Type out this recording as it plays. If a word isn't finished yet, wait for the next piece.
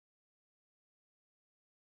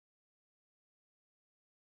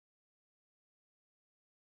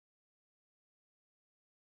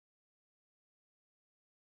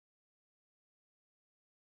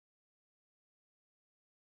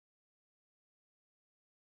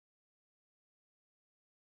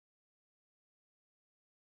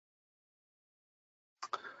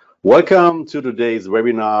Welcome to today's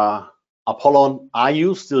webinar, APOLLON, are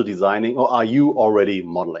you still designing or are you already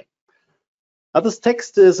modeling? Now this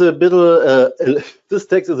text is a bit over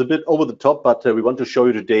the top, but we want to show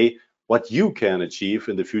you today what you can achieve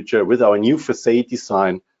in the future with our new facade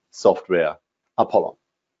design software, APOLLON.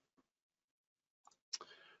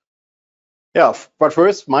 Yeah, but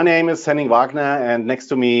first, my name is Henning Wagner, and next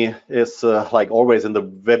to me is, like always in the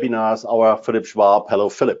webinars, our Philipp Schwab. Hello,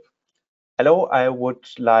 Philipp. Hello, I would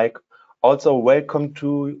like also welcome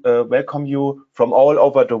you from all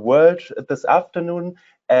over the world this afternoon,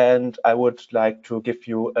 and I would like to give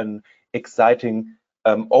you an exciting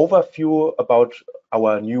overview about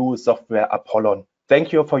our new software APOLLON.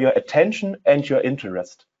 Thank you for your attention and your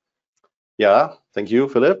interest. Yeah, thank you,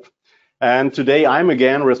 Philipp. And today I'm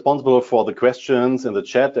again responsible for the questions in the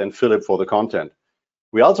chat and Philipp for the content.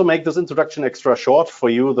 We also make this introduction extra short for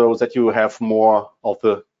you, though, that you have more of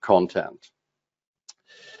the content.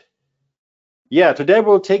 Yeah, today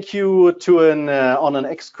we'll take you to on an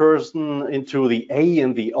excursion into the A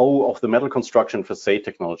and the O of the metal construction facade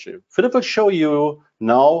technology. Philipp will show you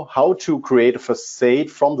now how to create a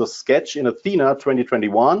facade from the sketch in Athena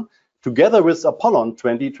 2021 together with APOLLON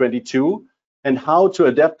 2022 and how to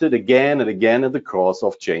adapt it again and again in the course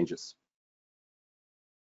of changes.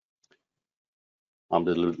 I'm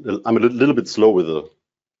a little bit slow with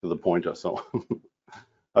the pointer, so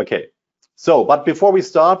okay. So, but before we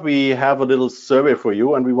start, we have a little survey for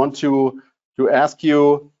you, and we want to ask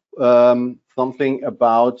you something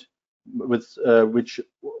about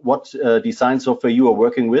what design software you are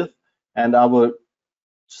working with. And I will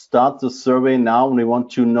start the survey now, and we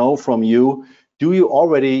want to know from you, do you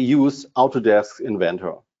already use Autodesk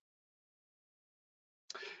Inventor?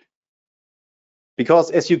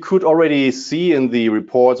 Because as you could already see in the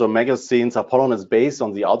reports or magazines, APOLLON is based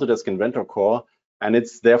on the Autodesk Inventor core, and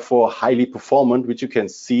it's therefore highly performant, which you can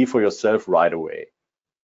see for yourself right away.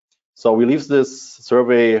 So we leave this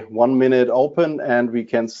survey 1 minute open, and we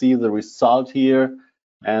can see the result here.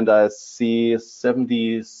 And I see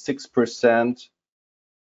 76%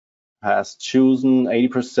 has chosen,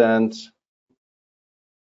 80%.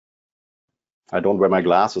 I don't wear my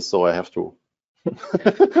glasses, so I have to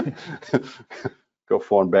go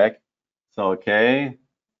forward and back. So, okay,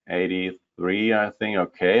 83, I think.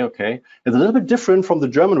 Okay. It's a little bit different from the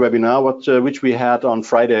German webinar, which we had on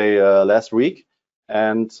Friday last week.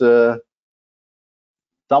 And some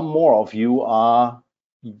more of you are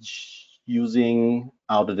using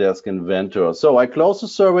Autodesk Inventor. So I close the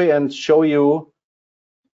survey and show you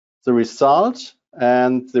the result.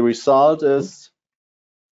 And the result is,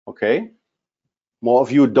 okay, more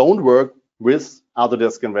of you don't work with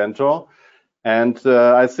Autodesk Inventor. And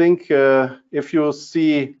I think if you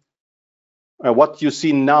see what you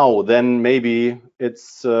see now, then maybe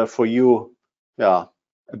it's for you, yeah,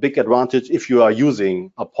 a big advantage if you are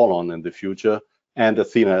using APOLLON in the future and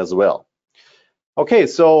Athena as well. Okay,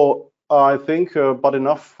 so I think but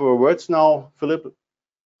enough words now, Philipp.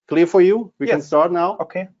 Clear for you? We can start now.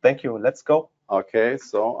 Okay, thank you. Let's go. Okay,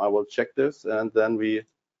 so I will check this and then we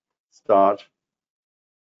start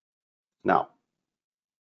now.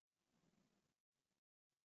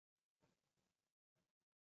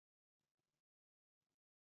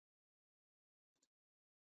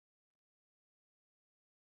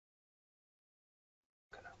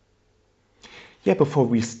 Yeah, before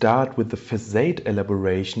we start with the facade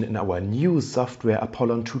elaboration in our new software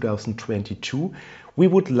APOLLON 2022, we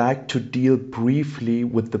would like to deal briefly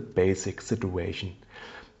with the basic situation.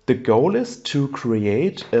 The goal is to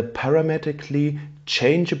create a parametrically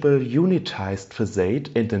changeable unitized facade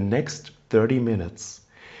in the next 30 minutes.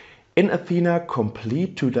 In Athena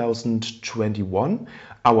Complete 2021,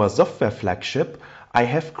 our software flagship, I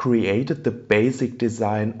have created the basic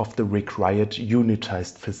design of the required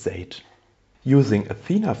unitized facade. Using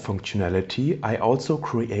Athena functionality, I also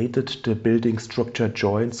created the building structure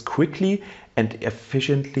joints quickly and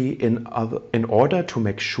efficiently in order to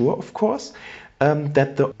make sure, of course,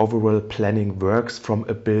 that the overall planning works from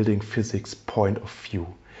a building physics point of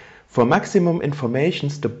view. For maximum information,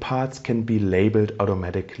 the parts can be labeled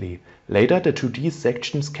automatically. Later, the 2D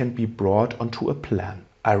sections can be brought onto a plan.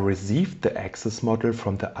 I received the access model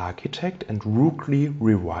from the architect and rudely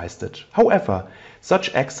revised it. However,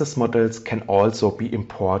 such access models can also be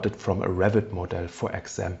imported from a Revit model, for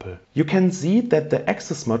example. You can see that the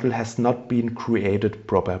access model has not been created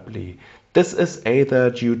properly. This is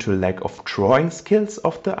either due to lack of drawing skills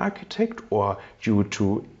of the architect or due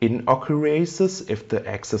to inaccuracies if the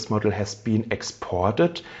access model has been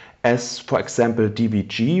exported as, for example,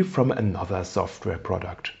 DVG from another software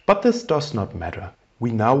product. But this does not matter.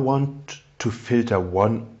 We now want to filter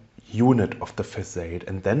one unit of the facade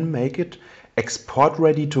and then make it export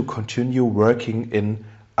ready to continue working in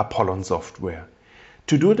APOLLON software.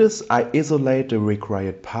 To do this, I isolate the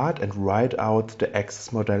required part and write out the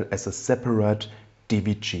access model as a separate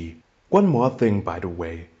DVG. One more thing, by the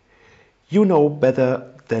way. You know better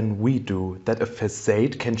than we do that a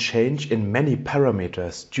facade can change in many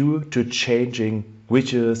parameters due to changing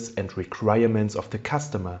wishes and requirements of the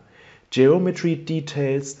customer. Geometry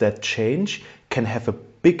details that change can have a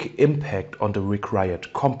big impact on the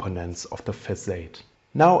required components of the facade.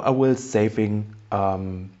 Now I will saving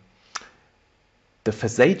the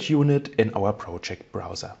facade unit in our project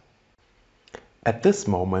browser. At this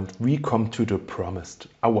moment we come to the promised,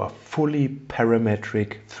 our fully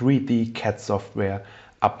parametric 3D CAD software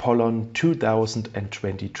APOLLON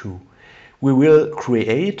 2022. We will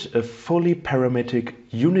create a fully parametric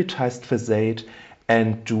unitized facade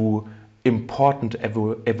and do important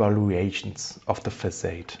evaluations of the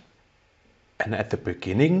facade. And at the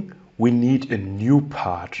beginning we need a new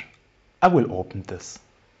part. I will open this.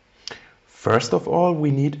 First of all, we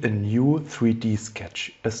need a new 3D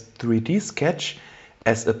sketch. A 3D sketch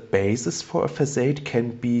as a basis for a facade can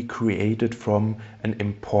be created from an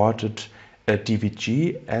imported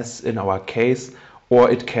DVG, as in our case, or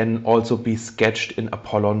it can also be sketched in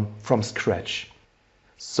APOLLON from scratch.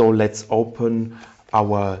 So let's open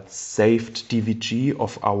our saved DVG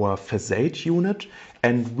of our facade unit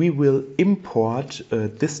and we will import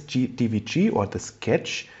this DVG or the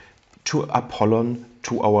sketch to APOLLON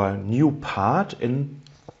to our new part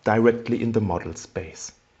directly in the model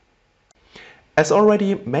space. As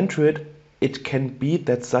already mentioned, it can be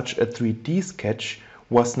that such a 3D sketch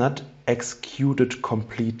was not executed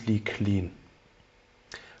completely clean.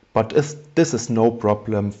 But this is no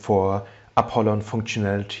problem for APOLLON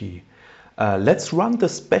functionality. Let's run the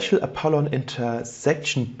special APOLLON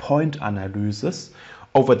intersection point analysis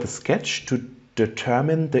over the sketch to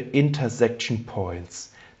determine the intersection points.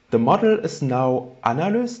 The model is now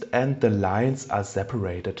analyzed and the lines are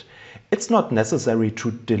separated. It's not necessary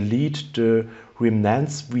to delete the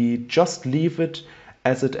remnants, we just leave it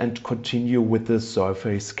as it and continue with the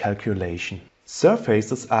surface calculation.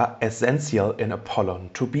 Surfaces are essential in APOLLON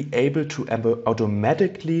to be able to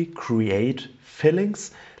automatically create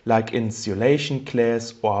fillings like insulation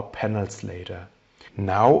glass or panels later.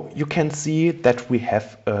 Now you can see that we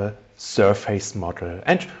have a surface model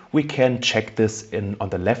and we can check this on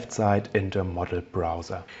the left side in the model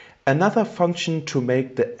browser. Another function to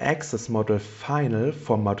make the access model final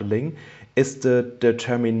for modeling is the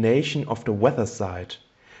determination of the weather side.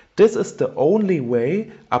 This is the only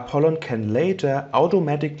way APOLLON can later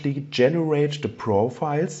automatically generate the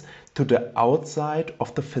profiles to the outside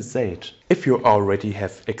of the facade. If you already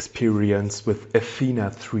have experience with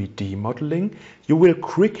Athena 3D modeling, you will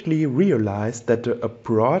quickly realize that the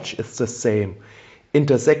approach is the same.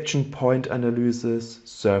 Intersection point analysis,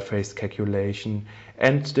 surface calculation,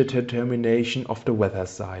 and the determination of the weather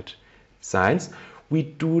side. Since we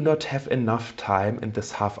do not have enough time in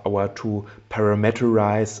this half hour to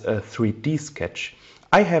parameterize a 3D sketch,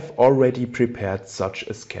 I have already prepared such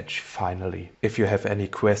a sketch finally. If you have any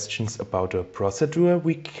questions about the procedure,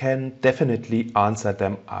 we can definitely answer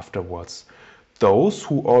them afterwards. Those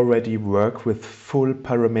who already work with full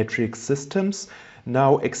parametric systems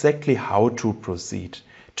know exactly how to proceed.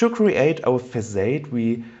 To create our facade,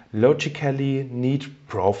 we logically need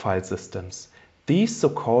profile systems. These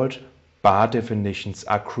so-called bar definitions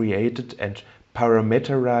are created and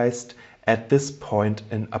parameterized at this point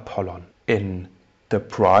in APOLLON. In the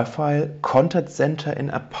profile content center in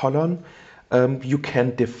APOLLON, you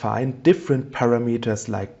can define different parameters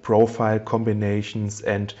like profile combinations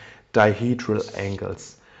and dihedral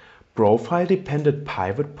angles. Profile-dependent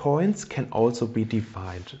pivot points can also be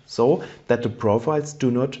defined so that the profiles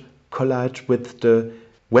do not collide with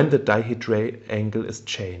when the dihedral angle is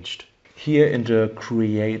changed. Here in the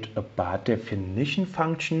create a bar definition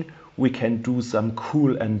function, we can do some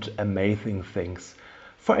cool and amazing things.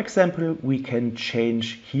 For example, we can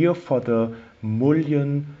change here for the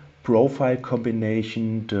mullion profile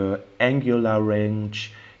combination, the angular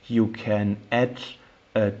range. You can add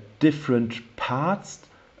different parts,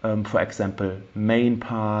 for example, main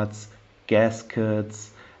parts,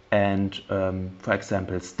 gaskets, and for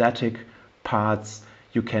example, static parts.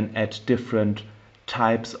 You can add different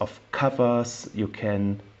types of covers. You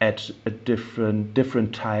can add a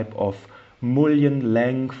different type of mullion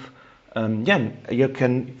length. You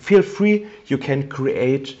can feel free. You can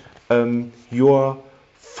create your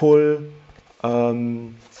full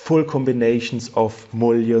full combinations of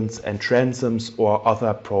mullions and transoms or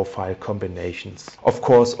other profile combinations. Of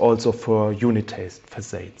course, also for unitized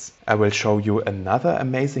facades. I will show you another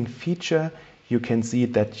amazing feature. You can see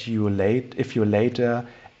that if you later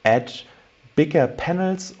add bigger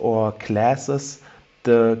panels or classes,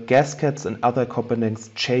 the gaskets and other components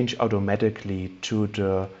change automatically to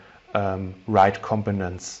the right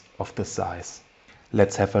components of the size.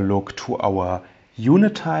 Let's have a look to our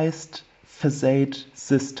unitized facade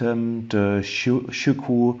system, the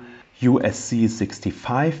Shuku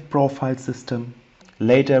USC65 profile system.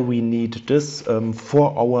 Later we need this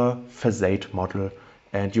for our facade model,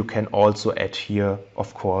 and you can also add here,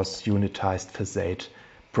 of course, unitized facade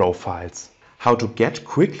profiles. How to get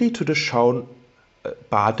quickly to the shown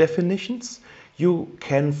bar definitions? You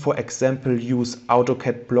can, for example, use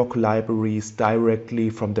AutoCAD block libraries directly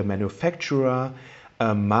from the manufacturer,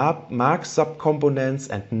 mark subcomponents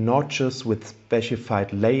and notches with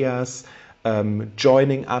specified layers,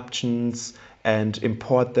 joining options, and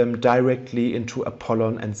import them directly into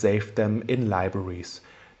APOLLON and save them in libraries.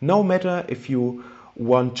 No matter if you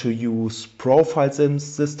want to use profile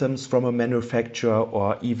systems from a manufacturer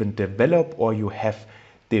or even develop, or you have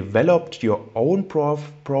developed your own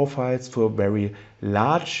profiles for very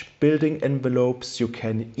large building envelopes, you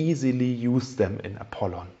can easily use them in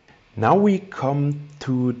APOLLON. Now we come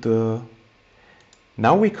to the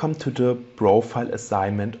profile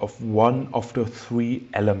assignment of one of the three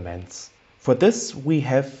elements. For this we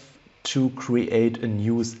have to create a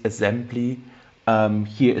new assembly.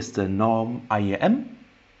 Here is the norm IEM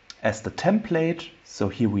as the template. So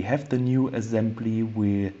here we have the new assembly.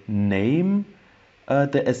 We name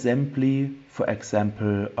the assembly, for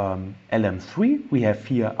example, LM3. We have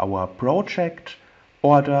here our project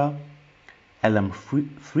order.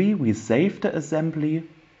 LM3, we save the assembly.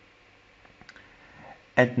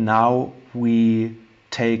 And now we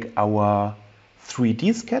take our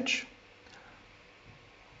 3D sketch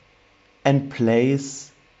and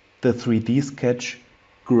place the 3D sketch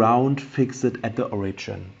ground fixed at the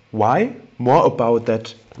origin. Why? More about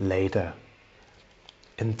that later.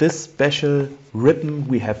 In this special ribbon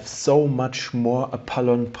we have so much more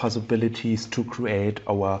APOLLON possibilities to create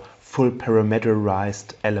our full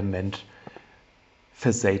parameterized element,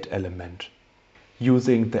 facade element.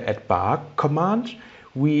 Using the add bar command,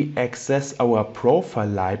 we access our profile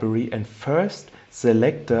library and first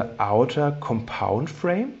select the outer compound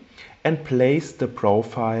frame and place the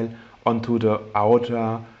profile onto the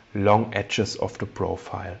outer long edges of the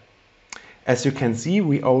profile. As you can see,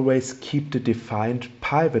 we always keep the defined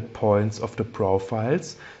pivot points of the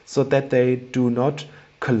profiles so that they do not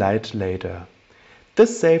collide later.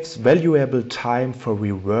 This saves valuable time for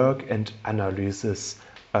rework and analysis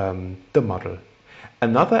the model.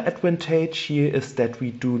 Another advantage here is that we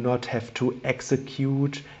do not have to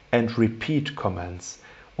execute and repeat commands.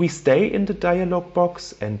 We stay in the dialog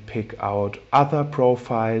box and pick out other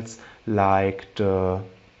profiles like the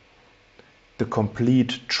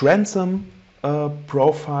complete transom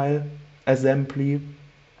profile assembly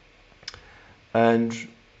and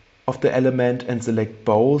of the element, and select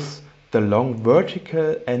both the long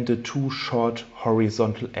vertical and the two short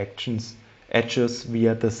horizontal edges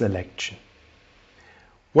via the selection.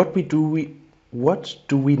 What do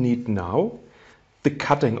we need now? The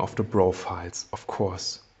cutting of the profiles, of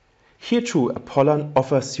course. Here too, APOLLON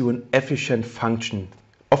offers you an efficient function.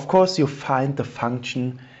 Of course, you find the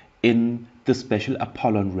function in the special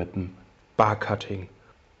APOLLON ribbon, bar cutting.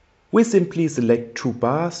 We simply select two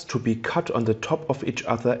bars to be cut on the top of each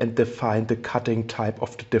other and define the cutting type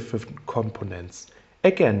of the different components.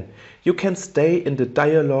 Again, you can stay in the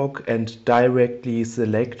dialog and directly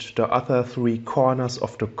select the other three corners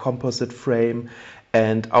of the composite frame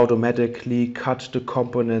and automatically cut the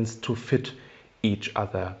components to fit each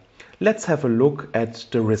other. Let's have a look at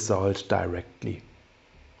the result directly.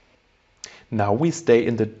 Now we stay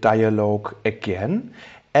in the dialog again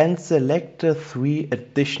and select the three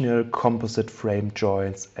additional composite frame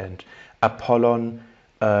joints, and APOLLON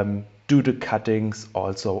do the cuttings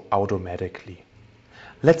also automatically.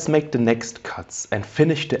 Let's make the next cuts and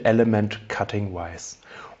finish the element cutting wise.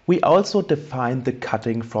 We also define the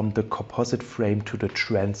cutting from the composite frame to the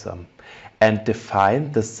transom and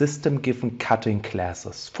define the system given cutting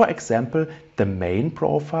classes. For example, the main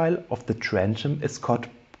profile of the transom is called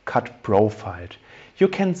cut profiled. You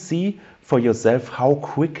can see for yourself how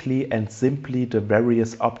quickly and simply the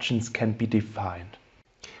various options can be defined.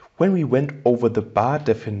 When we went over the bar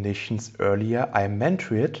definitions earlier, I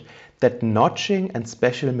mentioned that notching and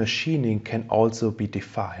special machining can also be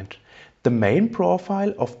defined. The main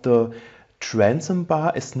profile of the transom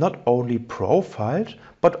bar is not only profiled,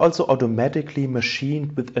 but also automatically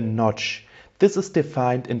machined with a notch. This is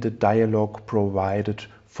defined in the dialog provided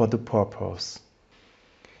for the purpose.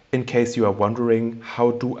 In case you are wondering,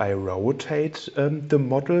 how do I rotate the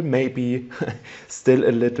model, maybe still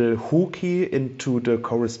a little hooky into the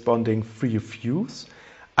corresponding free views,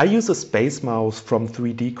 I use a space mouse from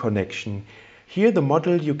 3D Connection. Here the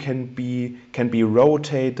model can be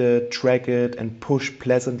rotated, dragged and pushed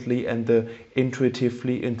pleasantly and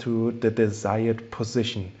intuitively into the desired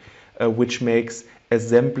position, which makes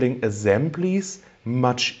assembling assemblies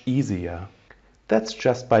much easier. That's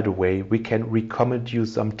just by the way. We can recommend you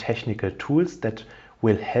some technical tools that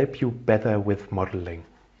will help you better with modeling.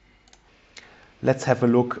 Let's have a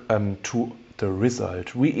look to the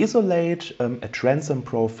result. We isolate a transom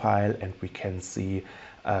profile and we can see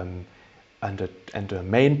under the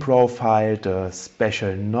main profile the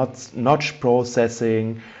special notch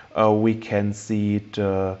processing. We can see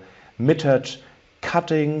the metered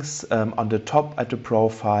cuttings on the top at the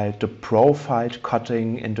profile, the profiled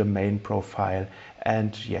cutting in the main profile.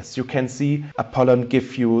 And yes, you can see APOLLON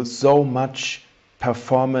gives you so much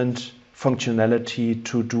performant functionality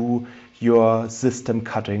to do your system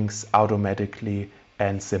cuttings automatically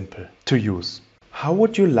and simple to use. How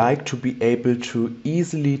would you like to be able to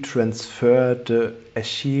easily transfer the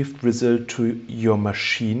achieved result to your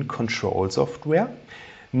machine control software?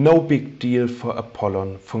 No big deal for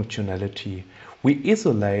APOLLON functionality. We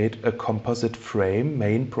isolate a composite frame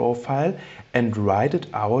main profile and write it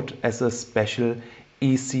out as a special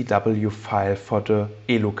ECW file for the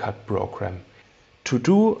EloCAD program. To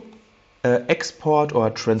do export or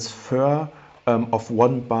transfer of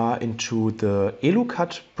one bar into the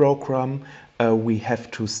EloCAD program, we have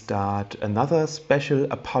to start another special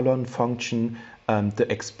APOLLON function, the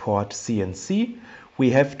export CNC. We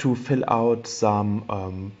have to fill out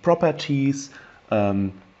some properties,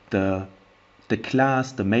 the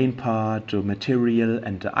class, the main part, the material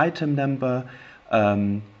and the item number.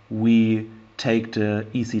 We take the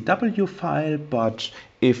ECW file, but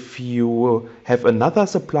if you have another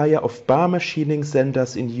supplier of bar machining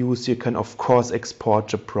centers in use, you can of course export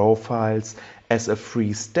the profiles as a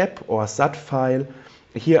free step or SAT file.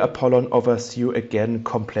 Here APOLLON offers you again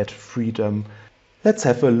complete freedom. Let's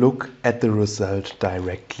have a look at the result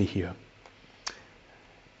directly here.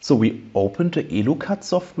 So we open the EloCAD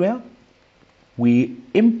software. We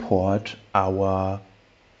import our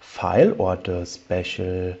file or the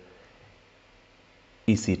special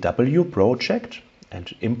ECW project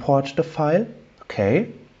and import the file.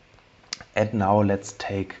 Okay. And now let's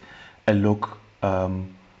take a look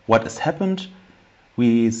what has happened.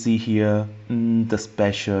 We see here the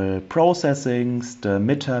special processings, the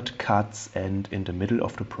metered cuts, and in the middle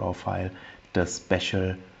of the profile, the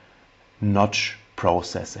special notch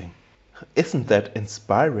processing. Isn't that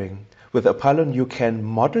inspiring? With APOLLON you can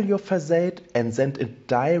model your facade and send it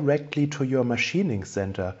directly to your machining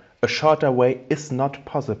center. A shorter way is not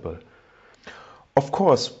possible. Of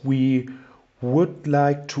course, we would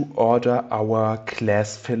like to order our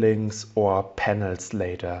glass fillings or panels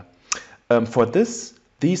later. For this,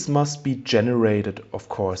 these must be generated, of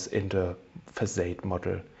course, in the facade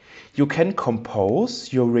model. You can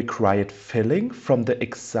compose your required filling from the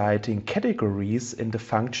exciting categories in the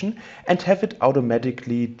function and have it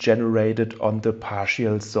automatically generated on the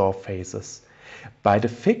partial surfaces. By the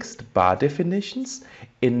fixed bar definitions,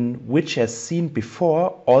 in which as seen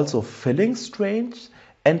before, also filling strengths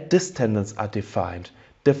and distance are defined.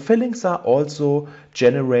 The fillings are also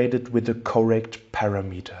generated with the correct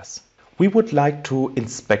parameters. We would like to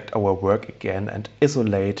inspect our work again and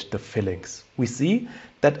isolate the fillings. We see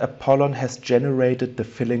that APOLLON has generated the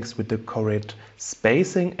fillings with the correct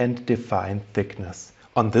spacing and defined thickness.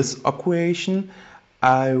 On this equation,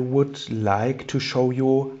 I would like to show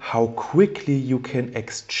you how quickly you can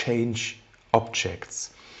exchange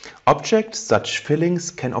objects. Objects such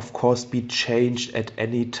fillings can of course be changed at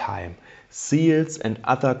any time. Seals and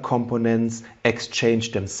other components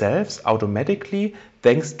exchange themselves automatically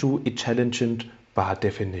thanks to intelligent bar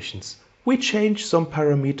definitions. We change some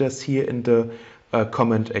parameters here in the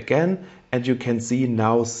comment again, and you can see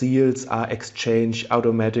now seals are exchanged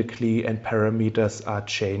automatically and parameters are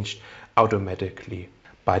changed automatically.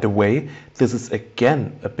 By the way, this is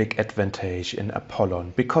again a big advantage in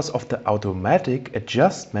APOLLON. Because of the automatic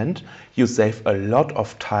adjustment, you save a lot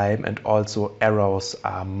of time and also errors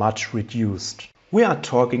are much reduced. We are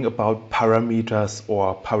talking about parameters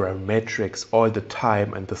or parametrics all the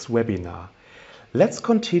time in this webinar. Let's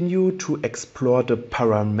continue to explore the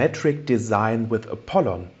parametric design with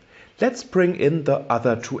APOLLON. Let's bring in the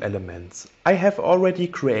other two elements. I have already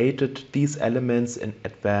created these elements in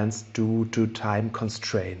advance due to time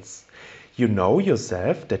constraints. You know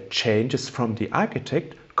yourself that changes from the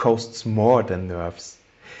architect costs more than nerves.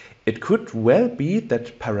 It could well be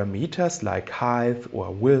that parameters like height or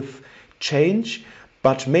width change,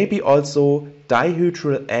 but maybe also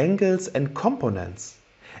dihedral angles and components.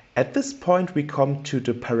 At this point we come to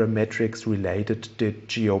the parametrics related to the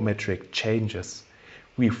geometric changes.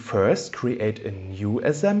 We first create a new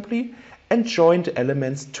assembly and join the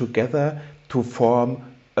elements together to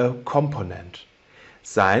form a component.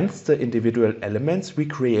 Since the individual elements we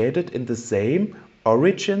created in the same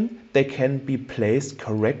origin, they can be placed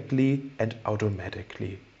correctly and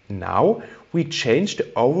automatically. Now we change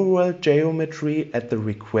the overall geometry at the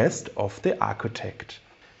request of the architect.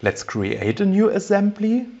 Let's create a new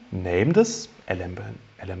assembly, name this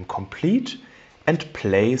LM complete, and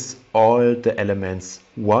place all the elements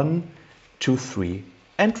 1, 2, 3,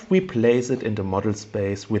 and we place it in the model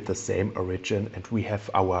space with the same origin, and we have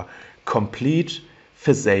our complete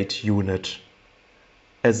façade unit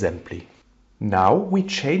assembly. Now we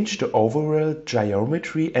change the overall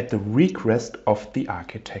geometry at the request of the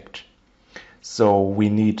architect. So we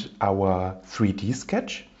need our 3D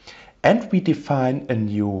sketch and we define a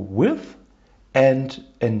new width and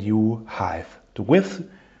a new height. The width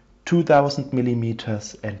 2000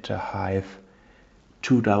 millimeters and the height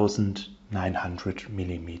 2900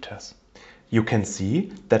 millimeters. You can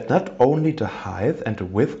see that not only the height and the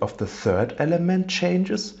width of the third element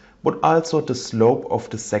changes, but also the slope of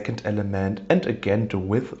the second element and again the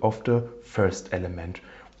width of the first element.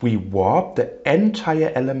 We warp the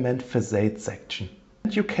entire element façade section.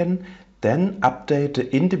 And you can then update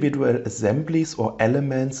the individual assemblies or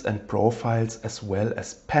elements and profiles as well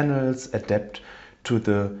as panels adapt to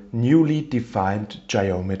the newly defined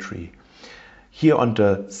geometry. Here on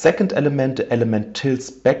the second element, the element tilts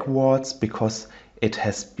backwards because it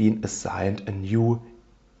has been assigned a new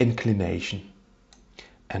inclination.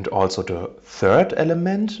 And also the third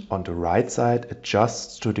element on the right side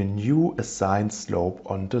adjusts to the new assigned slope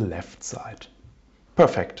on the left side.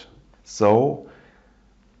 Perfect. So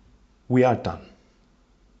we are done.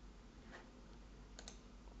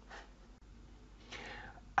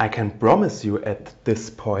 I can promise you at this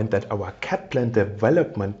point that our CAD-PLAN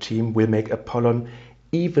development team will make APOLLON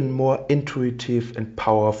even more intuitive and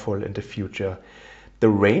powerful in the future. The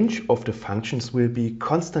range of the functions will be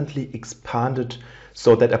constantly expanded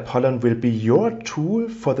so that APOLLON will be your tool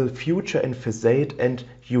for the future in façade and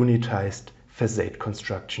unitized façade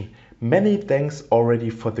construction. Many thanks already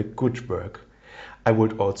for the good work. I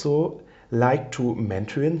would also like to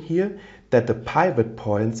mention here that the pivot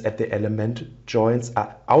points at the element joints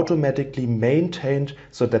are automatically maintained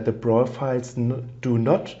so that the profiles do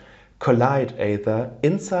not collide either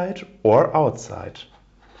inside or outside.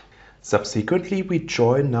 Subsequently, we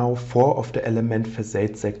join now 4 of the element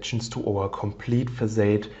façade sections to our complete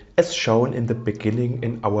façade as shown in the beginning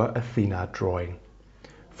in our Athena drawing.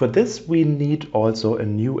 For this we need also a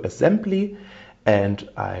new assembly, and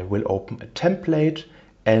I will open a template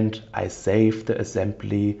and I save the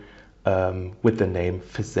assembly with the name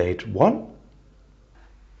façade 1.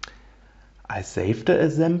 I save the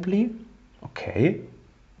assembly, okay,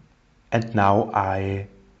 and now I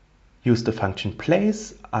use the function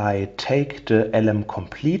place. I take the LM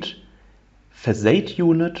complete façade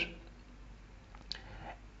unit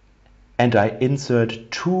and I insert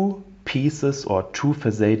 2 pieces or 2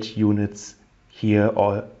 façade units here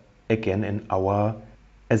or again in our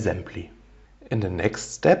assembly. In the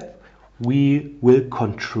next step we will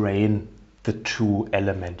constrain the 2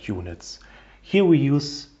 element units. Here we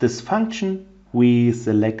use this function. We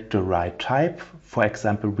select the right type. For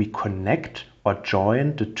example, we connect or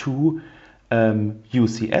join the 2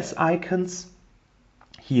 UCS icons.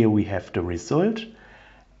 Here we have the result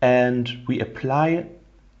and we apply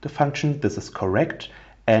the function. This is correct,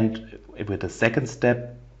 and with the second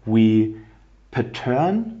step we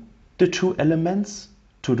pattern the 2 elements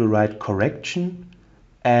to the right correction,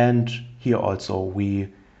 and here also we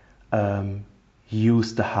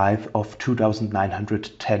use the height of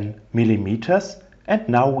 2910 millimeters, and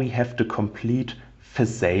now we have the complete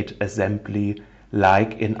façade assembly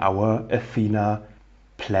like in our Athena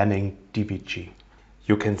planning DVG.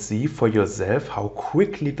 You can see for yourself how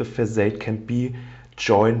quickly the façade can be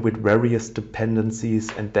joined with various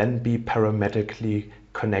dependencies and then be parametrically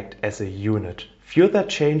connect as a unit. Further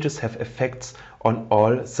changes have effects on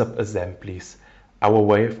all sub-assemblies. Our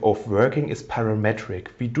way of working is parametric.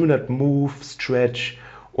 We do not move, stretch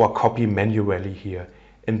or copy manually here.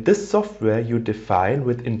 In this software you define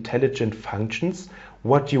with intelligent functions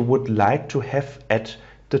what you would like to have at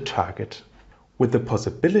the target. With the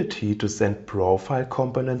possibility to send profile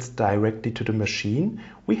components directly to the machine,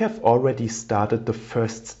 we have already started the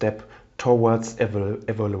first step towards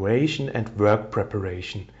evaluation and work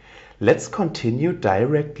preparation. Let's continue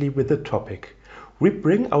directly with the topic. We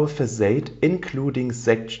bring our facade, including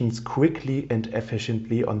sections, quickly and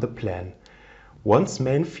efficiently on the plan. Once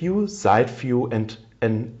main view, side view and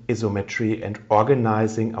an isometry, and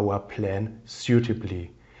organizing our plan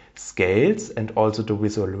suitably. Scales and also the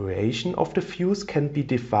visualization of the views can be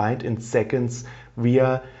defined in seconds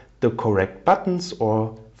via the correct buttons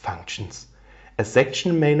or functions. A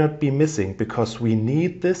section may not be missing because we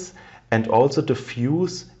need this and also the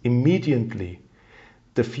views immediately.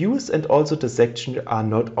 The views and also the section are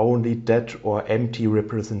not only dead or empty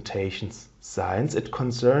representations. Since it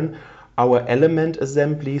concerns our element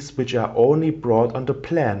assemblies which are only brought on the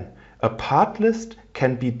plan. A part list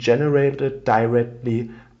can be generated directly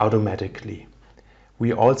automatically.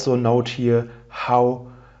 We also note here how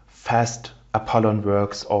fast APOLLON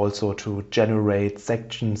works also to generate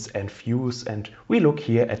sections and views, and we look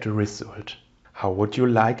here at the result. How would you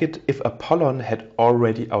like it if APOLLON had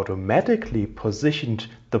already automatically positioned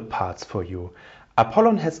the parts for you?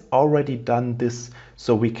 APOLLON has already done this,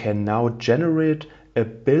 so we can now generate a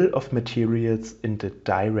bill of materials in the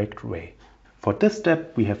direct way. For this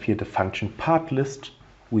step, we have here the function part list.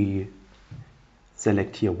 We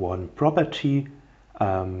select here one property,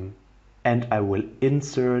 and I will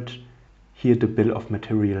insert here the bill of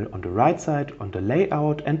material on the right side on the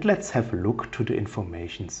layout, and let's have a look to the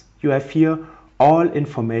informations. You have here all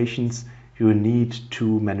informations you need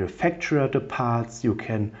to manufacture the parts. You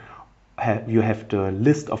have the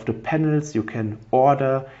list of the panels. You can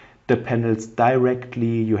order the panels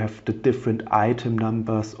directly. You have the different item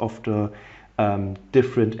numbers of the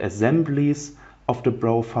different assemblies of the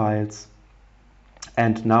profiles.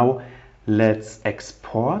 And now let's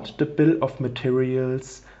export the bill of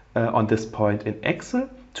materials on this point in Excel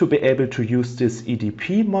to be able to use this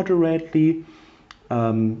EDP moderately.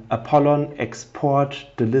 APOLLON export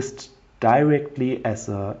the list directly as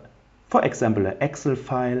for example, an Excel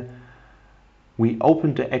file. We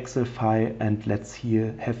open the Excel file and let's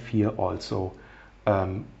have here also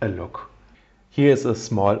a look. Here is a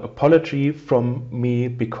small apology from me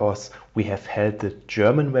because we have held the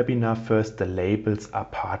German webinar first. The labels are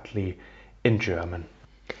partly in German.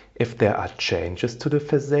 If there are changes to the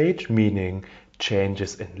facade, meaning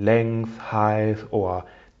changes in length, height, or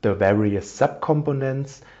the various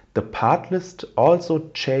subcomponents, the part list also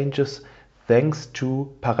changes thanks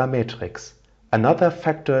to parametrics. Another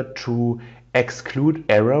factor to exclude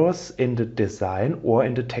errors in the design or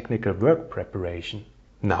in the technical work preparation.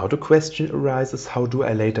 Now the question arises, how do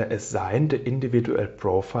I later assign the individual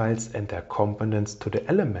profiles and their components to the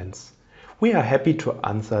elements? We are happy to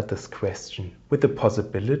answer this question with the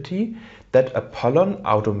possibility that APOLLON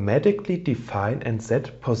automatically define and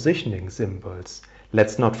set positioning symbols.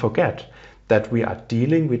 Let's not forget that we are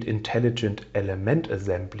dealing with intelligent element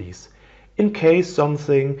assemblies. In case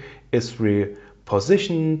something is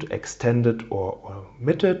repositioned, extended or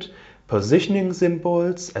omitted, positioning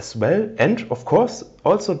symbols as well, and of course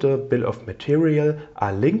also the bill of material,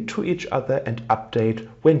 are linked to each other and update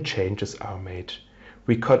when changes are made.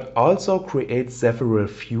 We could also create several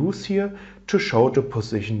views here to show the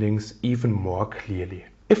positionings even more clearly.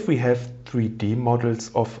 If we have 3D models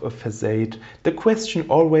of a facade, the question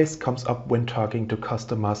always comes up when talking to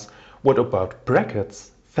customers, what about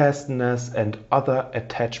brackets, fasteners and other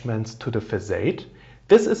attachments to the facade?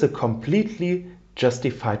 This is a completely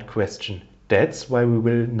justified question. That's why we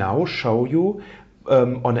will now show you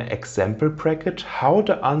on an example bracket how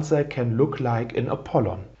the answer can look like in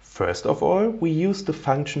APOLLON. First of all, we use the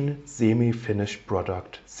function semi-finished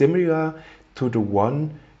product, similar to the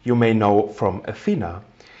one you may know from Athena.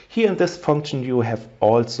 Here in this function you have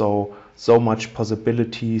also so much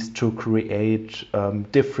possibilities to create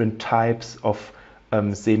different types of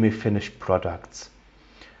semi-finished products.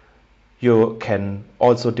 You can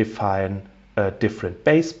also define different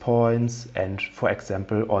base points and, for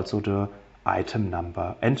example, also the item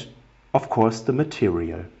number and of course the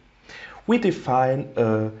material. We define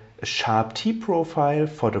a sharp T profile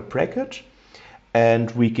for the bracket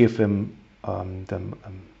and we give him an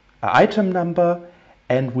item number,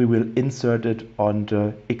 and we will insert it on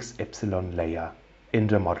the XY layer in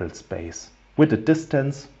the model space with a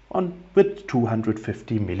distance with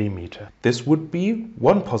 250 millimeter. This would be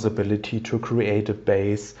one possibility to create a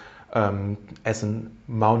base as a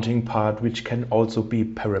mounting part which can also be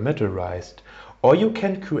parameterized. Or you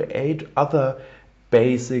can create other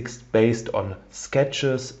basics based on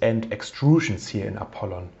sketches and extrusions here in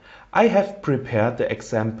APOLLON. I have prepared the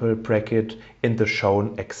example bracket in the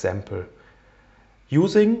shown example.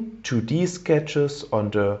 Using 2D sketches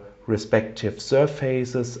on the respective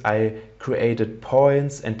surfaces. I created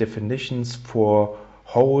points and definitions for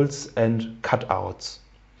holes and cutouts.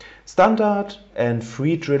 Standard and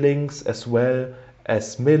free drillings as well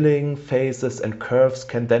as milling, faces and curves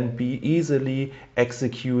can then be easily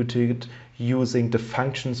executed using the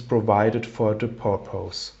functions provided for the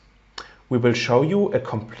purpose. We will show you a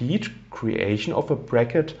complete creation of a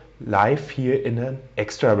bracket live here in an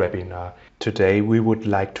extra webinar. Today we would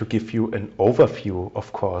like to give you an overview,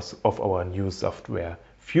 of course, of our new software.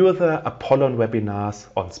 Further APOLLON webinars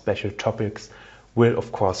on special topics will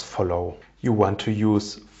of course follow. You want to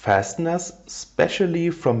use fasteners, especially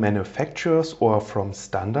from manufacturers or from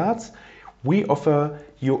standards? We offer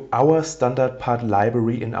you our standard part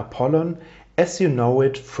library in APOLLON as you know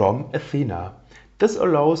it from Athena. This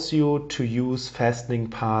allows you to use fastening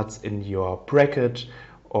parts in your bracket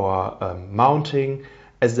or mounting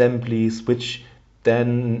assemblies, which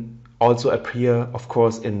then also appear, of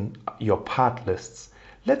course, in your part lists.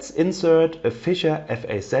 Let's insert a fissure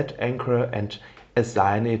FAZ anchor and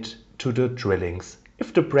assign it to the drillings.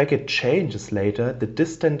 If the bracket changes later, the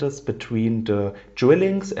distances between the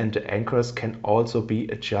drillings and the anchors can also be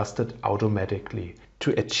adjusted automatically.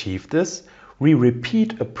 To achieve this, we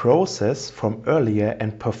repeat a process from earlier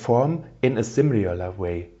and perform in a similar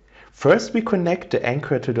way. First, we connect the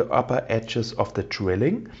anchor to the upper edges of the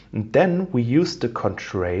drilling, and then we use the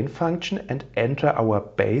constrain function and enter our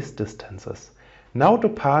base distances. Now the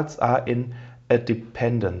parts are in a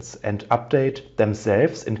dependence and update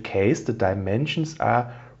themselves in case the dimensions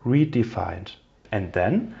are redefined. And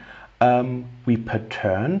then we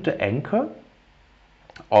pattern the anchor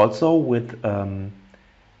also with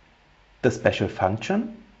the special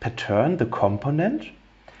function, pattern the component,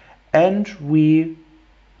 and we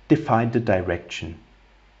define the direction.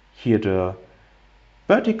 Here the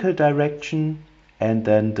vertical direction, and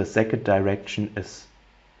then the second direction is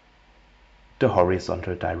the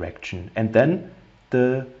horizontal direction. And then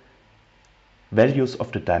the values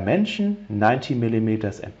of the dimension, 90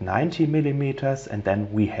 millimeters and 90 millimeters, and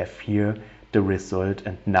then we have here the result.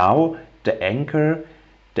 And now the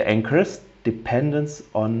anchor's dependence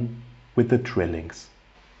on with the drillings.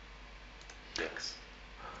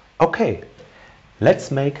 Okay,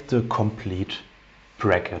 let's make the complete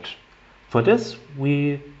bracket. For this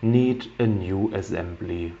we need a new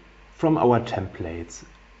assembly from our templates,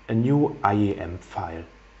 a new IEM file.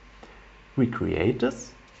 We create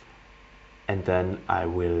this and then I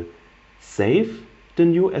will save the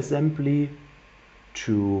new assembly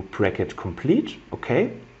to bracket complete.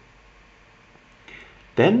 Okay.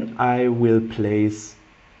 Then I will place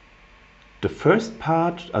the first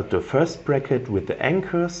part, the first bracket with the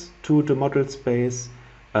anchors to the model space.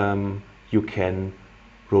 You can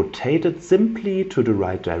rotate it simply to the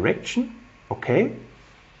right direction. Okay.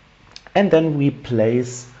 And then we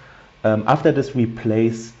place, after this we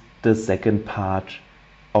place the second part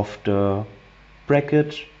of the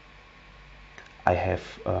bracket. I have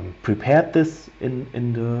prepared this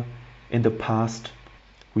in the past.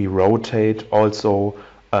 We rotate also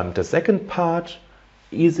the second part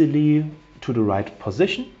easily to the right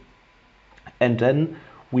position, and then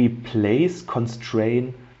we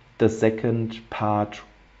constrain the second part,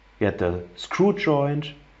 the screw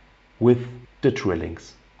joint with the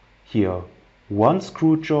drillings. Here one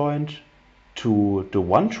screw joint to the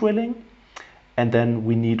one drilling, and then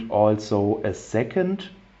we need also a second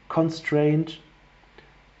constraint.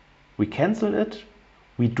 We cancel it,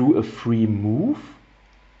 we do a free move,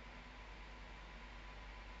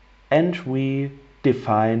 and we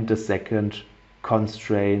define the second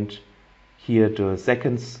constraint, here the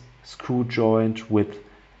second screw joint with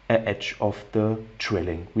an edge of the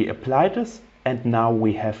drilling. We apply this and now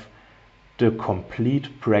we have the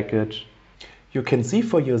complete bracket. You can see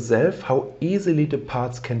for yourself how easily the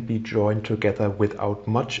parts can be joined together without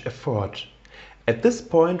much effort. At this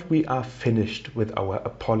point we are finished with our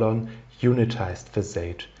APOLLON unitized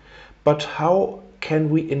facade. But how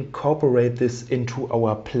can we incorporate this into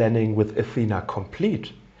our planning with Athena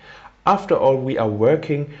Complete? After all, we are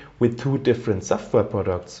working with two different software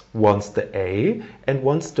products, once the A and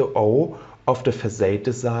once the O of the facade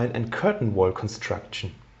design and curtain wall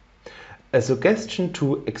construction. A suggestion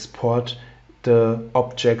to export the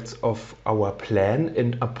objects of our plan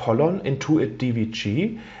in APOLLON into a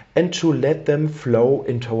DVG and to let them flow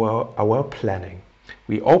into our planning.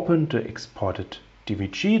 We open the exported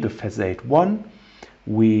DVG, the facade 1.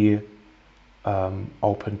 We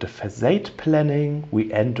open the facade planning,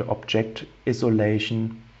 we enter object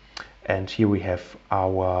isolation, and here we have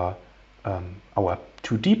our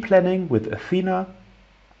 2D planning with Athena.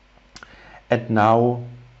 And now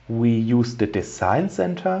we use the design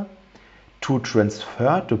center To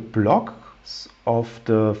transfer the blocks of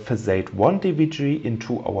the facade 1 DVG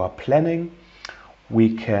into our planning,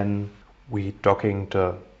 we docking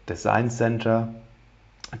the design center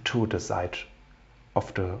to the side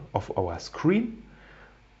of our screen.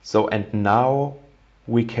 So, and now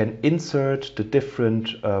we can insert the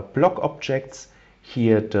different block objects.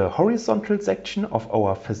 Here the horizontal section of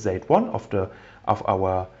our facade 1 of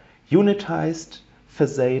our unitized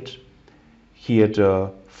facade. Here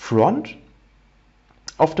the front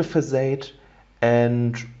of the facade,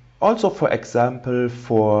 and also, for example,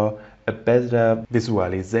 for a better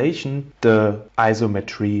visualization, the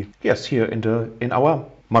isometry, yes, here in our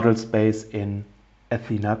model space in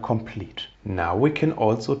Athena Complete. Now we can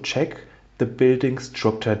also check the building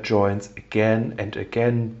structure joints again and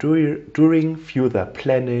again during further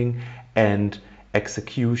planning and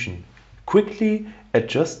execution. Quickly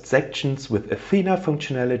adjust sections with Athena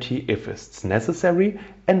functionality if it's necessary,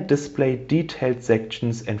 and display detailed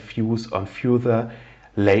sections and views on further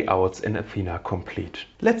layouts in Athena Complete.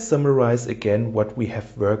 Let's summarize again what we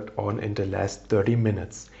have worked on in the last 30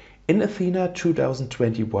 minutes. In Athena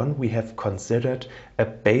 2021, we have considered a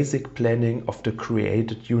basic planning of the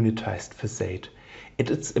created unitized facade. It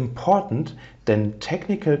is important that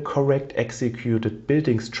technical correct executed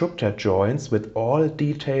building structure joints with all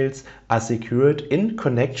details are secured in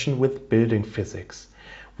connection with building physics.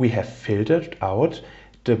 We have filtered out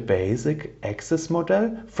the basic axis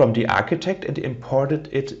model from the architect and imported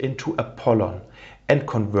it into APOLLON and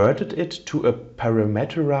converted it to a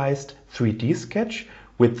parameterized 3D sketch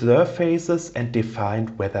with surfaces and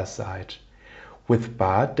defined weather side. With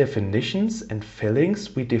bar definitions and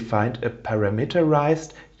fillings, we defined a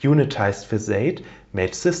parameterized unitized facade,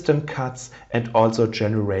 made system cuts, and also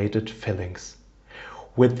generated fillings.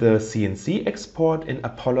 With the CNC export in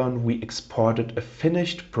APOLLON, we exported a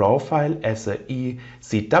finished profile as a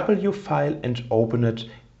ECW file and opened it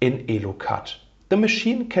in EloCAD. The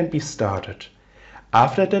machine can be started.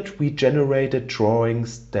 After that, we generated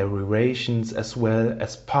drawings, derivations, as well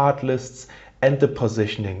as part lists and the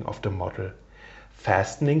positioning of the model.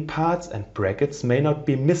 Fastening parts and brackets may not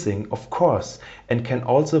be missing, of course, and can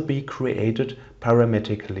also be created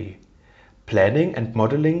parametrically. Planning and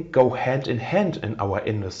modeling go hand in hand in our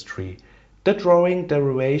industry. The drawing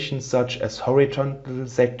derivations such as horizontal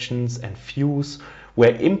sections and views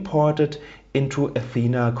were imported into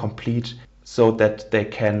Athena Complete so that they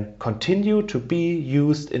can continue to be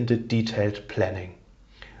used in the detailed planning.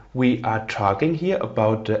 We are talking here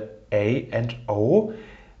about the A and O,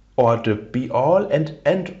 or the be-all and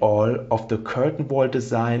end-all of the curtain wall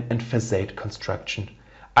design and facade construction.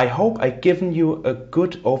 I hope I've given you a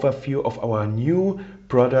good overview of our new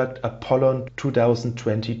product APOLLON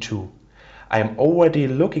 2022. I am already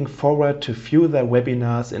looking forward to further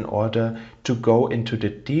webinars in order to go into the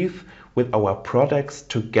depth with our products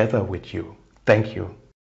together with you. Thank you.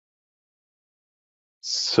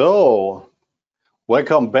 So,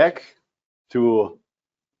 welcome back to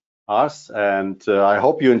us, and I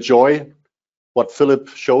hope you enjoy what Philipp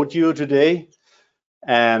showed you today.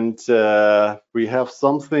 And we have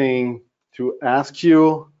something to ask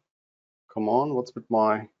you. Come on, what's with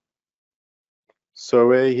my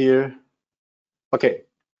survey here? Okay.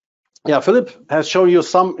 Yeah, Philipp has shown you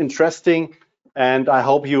some interesting, and I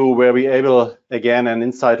hope you will be able, again, an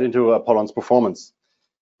insight into APOLLON's performance.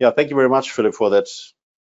 Yeah, thank you very much, Philipp, for that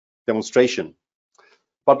demonstration.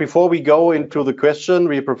 But before we go into the question,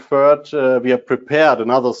 we have prepared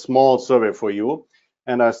another small survey for you.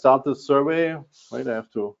 And I start this survey. Wait, I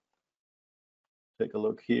have to take a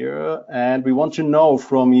look here. And we want to know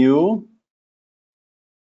from you,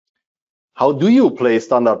 how do you place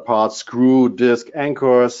standard parts, screw, disc,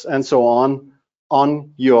 anchors, and so on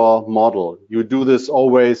your model? You do this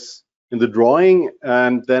always in the drawing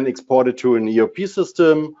and then export it to an ERP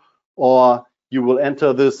system, or you will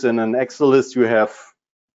enter this in an Excel list you have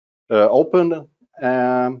open,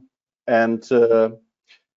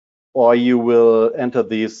 or you will enter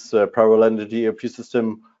this parallel in the ERP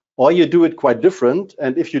system, or you do it quite different.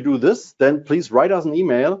 And if you do this, then please write us an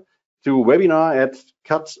email to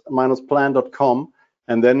webinar@CAD-PLAN.com,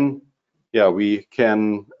 and then we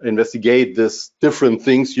can investigate this different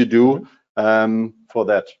things you do for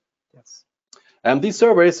that. Yes. And these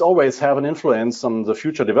surveys always have an influence on the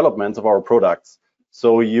future development of our products.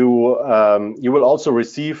 So you will also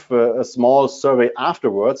receive a small survey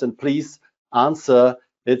afterwards, and please answer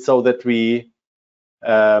it so that we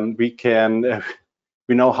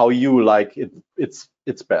know how you like it. It's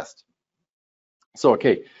best. So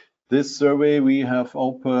okay, this survey we have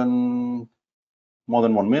open more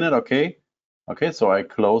than 1 minute. Okay, so I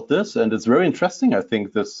close this, and it's very interesting, I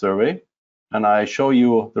think, this survey, and I show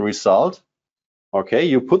you the result. Okay,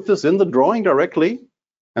 you put this in the drawing directly,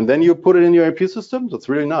 and then you put it in your AP system. That's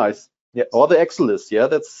really nice. Yes. Or the Excel list. Yeah,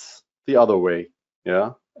 that's the other way.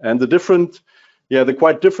 Yeah, and the different, yeah, the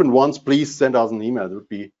quite different ones. Please send us an email. It would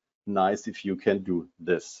be nice if you can do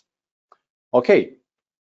this. Okay,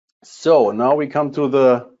 so now we come to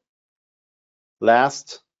the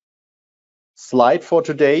last slide for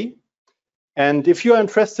today. And if you are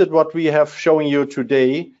interested what we have showing you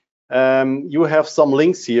today, you have some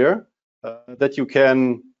links here that you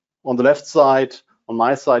can, on the left side, on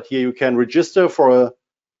my side here, you can register for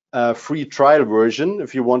a free trial version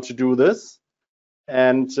if you want to do this.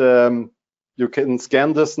 And you can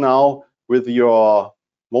scan this now with your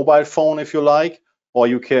mobile phone if you like, or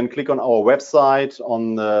you can click on our website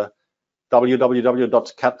on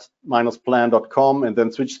www.cad-plan.com and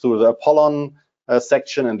then switch to the APOLLON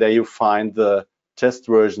section, and there you find the test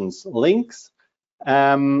versions links.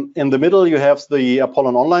 In the middle you have the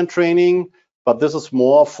APOLLON online training, but this is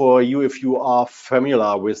more for you if you are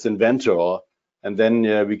familiar with Inventor, and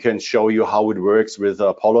then we can show you how it works with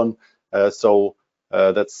APOLLON. So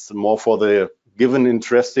that's more for the given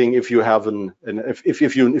interesting if you have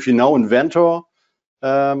if you know Inventor.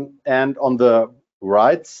 And on the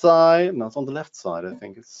right side, no, it's on the left side, I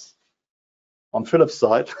think it's on Philipp's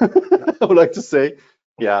side, I would like to say.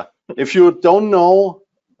 Yeah, if you don't know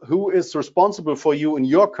who is responsible for you in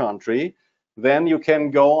your country, then you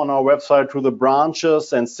can go on our website to the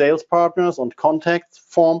branches and sales partners on contact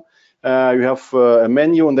form. You have a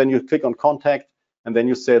menu, and then you click on contact, and then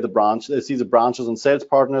you say the branch, see the branches and sales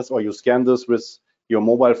partners, or you scan this with your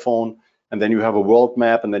mobile phone, and then you have a world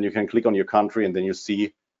map, and then you can click on your country, and then you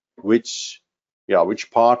see which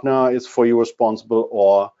partner is for you responsible,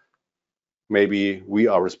 or maybe we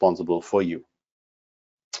are responsible for you.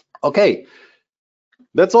 Okay,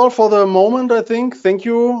 that's all for the moment, I think. Thank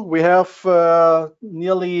you. We have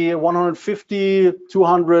nearly 150,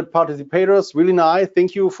 200 participators. Really nice.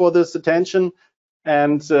 Thank you for this attention.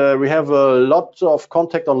 And we have a lot of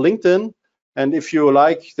contact on LinkedIn. And if you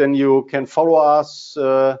like, then you can follow us.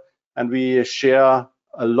 And we share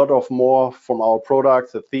a lot of more from our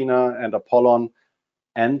products, Athena and APOLLON,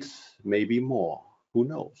 and maybe more. Who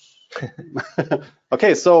knows?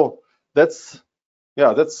 Okay, so that's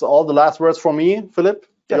all the last words for me. Philipp,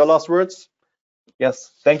 yes. Your last words?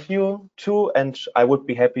 Yes, thank you too. And I would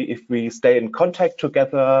be happy if we stay in contact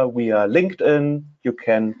together via LinkedIn. You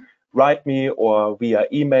can write me or via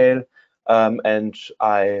email. And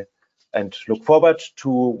I look forward to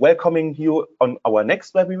welcoming you on our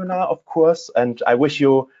next webinar, of course. And I wish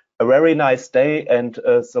you a very nice day and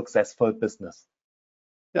a successful business.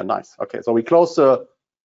 Yeah, nice. Okay, so we close the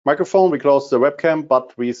microphone, we close the webcam,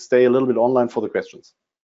 but we stay a little bit online for the questions.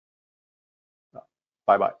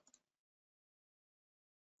 Bye-bye.